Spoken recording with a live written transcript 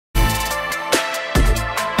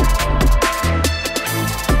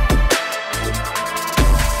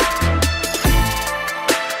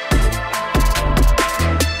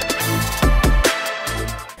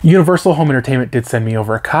Universal Home Entertainment did send me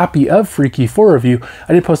over a copy of Freaky for review.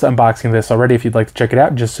 I did post an unboxing of this already. If you'd like to check it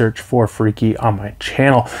out, just search for Freaky on my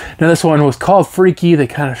channel. Now this one was called Freaky. They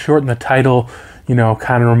kind of shortened the title, you know,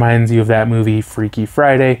 kind of reminds you of that movie Freaky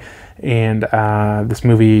Friday. And this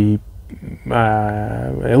movie,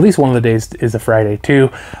 at least one of the days is a Friday too.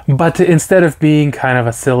 But instead of being kind of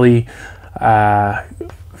a silly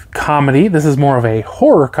comedy, this is more of a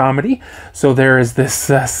horror comedy. So there is this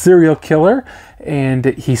serial killer, and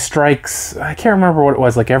he strikes, I can't remember what it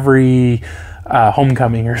was, like every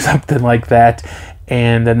homecoming or something like that.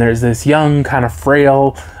 And then there's this young, kind of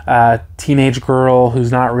frail teenage girl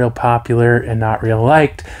who's not real popular and not real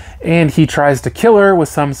liked. And he tries to kill her with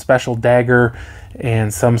some special dagger,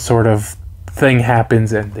 and some sort of thing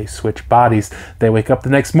happens and they switch bodies. They wake up the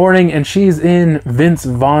next morning and she's in Vince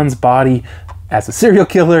Vaughn's body as a serial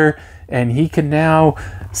killer, and he can now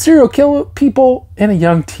serial kill people in a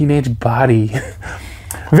young teenage body.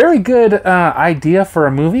 Very good idea for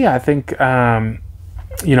a movie. I think,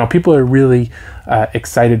 you know, people are really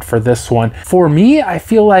excited for this one. For me, I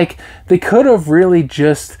feel like they could have really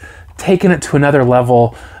just taken it to another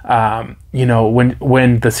level. You know,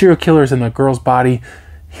 when the serial killer's in the girl's body,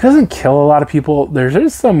 he doesn't kill a lot of people. There's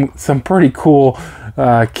just some pretty cool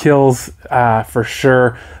kills for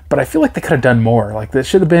sure. But I feel like they could have done more. Like, this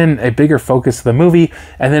should have been a bigger focus of the movie.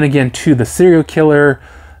 And then again, to the serial killer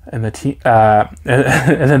and and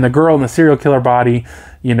then the girl in the serial killer body,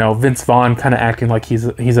 you know, Vince Vaughn kind of acting like he's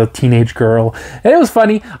a teenage girl. And it was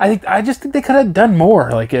funny. I just think they could have done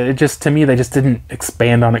more. Like, it just, to me, they just didn't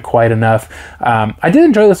expand on it quite enough. I did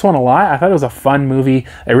enjoy this one a lot. I thought it was a fun movie,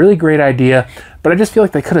 a really great idea, but I just feel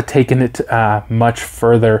like they could have taken it much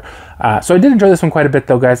further. So I did enjoy this one quite a bit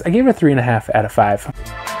though, guys. I gave it a 3.5 out of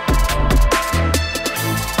 5.